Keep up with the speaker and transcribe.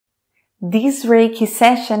This Reiki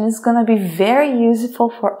session is going to be very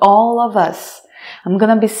useful for all of us. I'm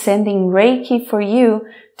going to be sending Reiki for you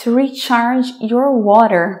to recharge your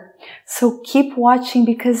water. So keep watching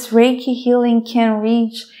because Reiki healing can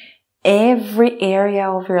reach every area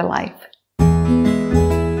of your life.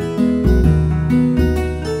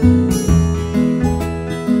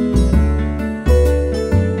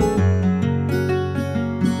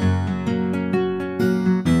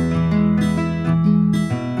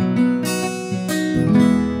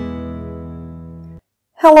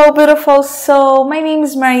 Hello beautiful soul, my name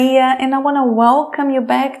is Maria and I want to welcome you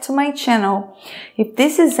back to my channel. If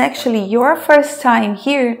this is actually your first time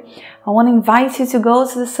here, I want to invite you to go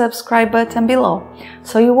to the subscribe button below,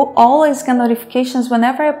 so you will always get notifications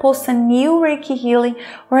whenever I post a new Reiki healing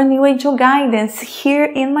or a new angel guidance here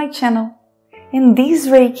in my channel. And this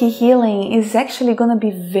Reiki healing is actually going to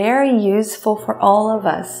be very useful for all of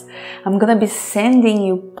us. I'm going to be sending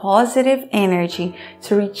you positive energy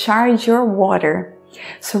to recharge your water.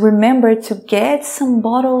 So remember to get some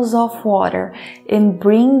bottles of water and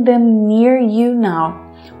bring them near you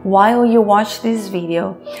now while you watch this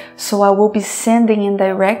video. So I will be sending and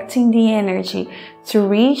directing the energy to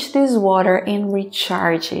reach this water and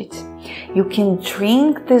recharge it. You can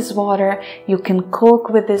drink this water, you can cook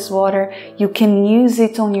with this water, you can use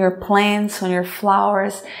it on your plants, on your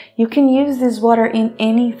flowers. You can use this water in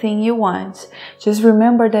anything you want. Just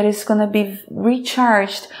remember that it's going to be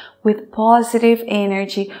recharged with positive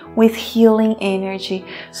energy, with healing energy.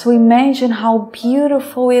 So imagine how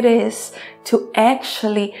beautiful it is to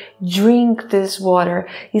actually drink this water.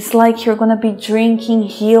 It's like you're going to be drinking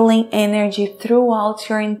healing energy throughout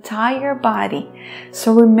your entire body.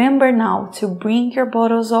 So remember now to bring your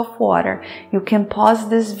bottles of water. You can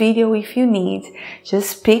pause this video if you need.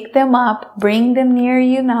 Just pick them up, bring them near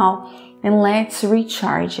you now, and let's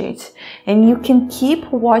recharge it. And you can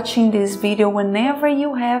keep watching this video whenever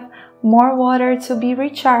you have more water to be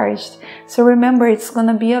recharged. So remember, it's going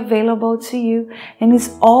to be available to you, and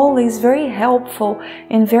it's always very helpful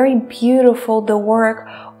and very beautiful, the work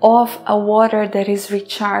of a water that is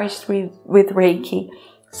recharged with Reiki.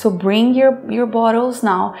 So bring your bottles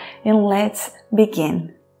now and let's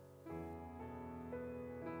begin.